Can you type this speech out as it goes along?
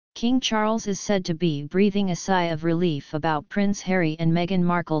King Charles is said to be breathing a sigh of relief about Prince Harry and Meghan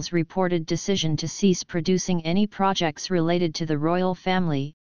Markle's reported decision to cease producing any projects related to the royal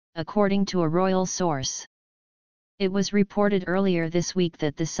family, according to a royal source. It was reported earlier this week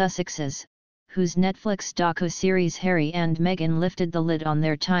that the Sussexes, whose Netflix docu-series Harry and Meghan lifted the lid on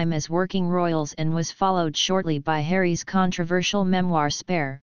their time as working royals and was followed shortly by Harry's controversial memoir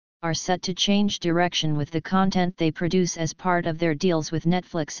Spare, are set to change direction with the content they produce as part of their deals with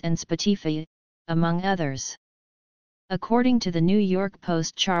Netflix and Spotify, among others. According to the New York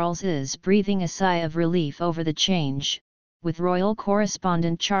Post, Charles is breathing a sigh of relief over the change, with royal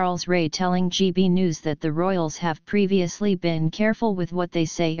correspondent Charles Rae telling GB News that the royals have previously been careful with what they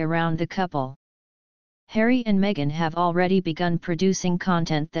say around the couple. Harry and Meghan have already begun producing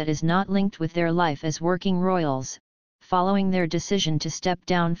content that is not linked with their life as working royals, following their decision to step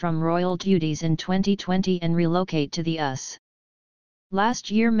down from royal duties in 2020 and relocate to the US. Last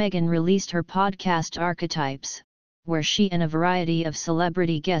year Meghan released her podcast Archetypes, where she and a variety of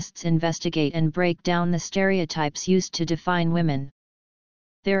celebrity guests investigate and break down the stereotypes used to define women.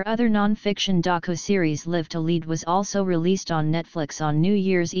 Their other non-fiction docu-series Live to Lead was also released on Netflix on New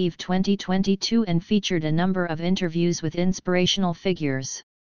Year's Eve 2022 and featured a number of interviews with inspirational figures.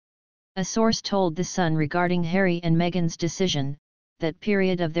 A source told The Sun regarding Harry and Meghan's decision, that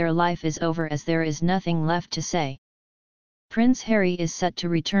period of their life is over as there is nothing left to say. Prince Harry is set to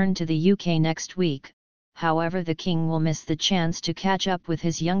return to the UK next week, however the King will miss the chance to catch up with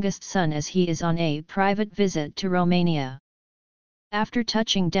his youngest son as he is on a private visit to Romania. After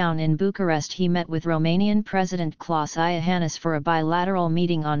touching down in Bucharest, he met with Romanian President Klaus Iohannis for a bilateral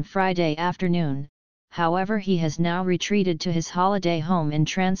meeting on Friday afternoon. However, he has now retreated to his holiday home in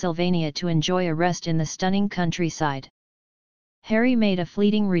Transylvania to enjoy a rest in the stunning countryside. Harry made a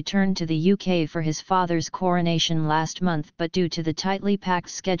fleeting return to the UK for his father's coronation last month, but due to the tightly packed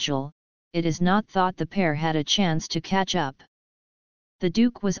schedule, it is not thought the pair had a chance to catch up. The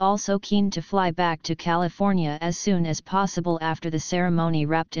Duke was also keen to fly back to California as soon as possible after the ceremony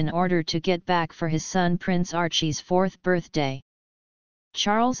wrapped in order to get back for his son Prince Archie's 4th birthday.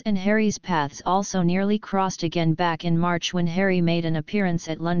 Charles and Harry's paths also nearly crossed again back in March when Harry made an appearance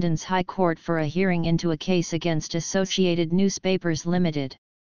at London's High Court for a hearing into a case against Associated Newspapers Limited.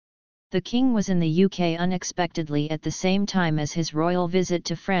 The King was in the UK unexpectedly at the same time as his royal visit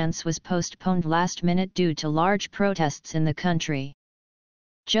to France was postponed last minute due to large protests in the country.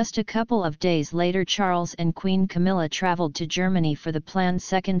 Just a couple of days later, Charles and Queen Camilla travelled to Germany for the planned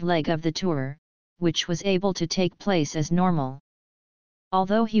second leg of the tour, which was able to take place as normal.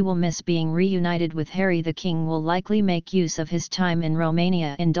 Although he will miss being reunited with Harry, the King will likely make use of his time in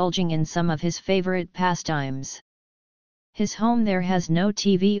Romania indulging in some of his favourite pastimes. His home there has no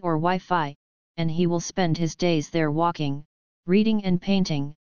TV or Wi-Fi, and he will spend his days there walking, reading and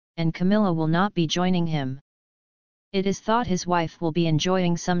painting, and Camilla will not be joining him. It is thought his wife will be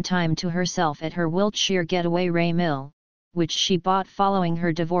enjoying some time to herself at her Wiltshire getaway Rae Mill, which she bought following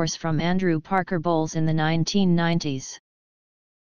her divorce from Andrew Parker Bowles in the 1990s.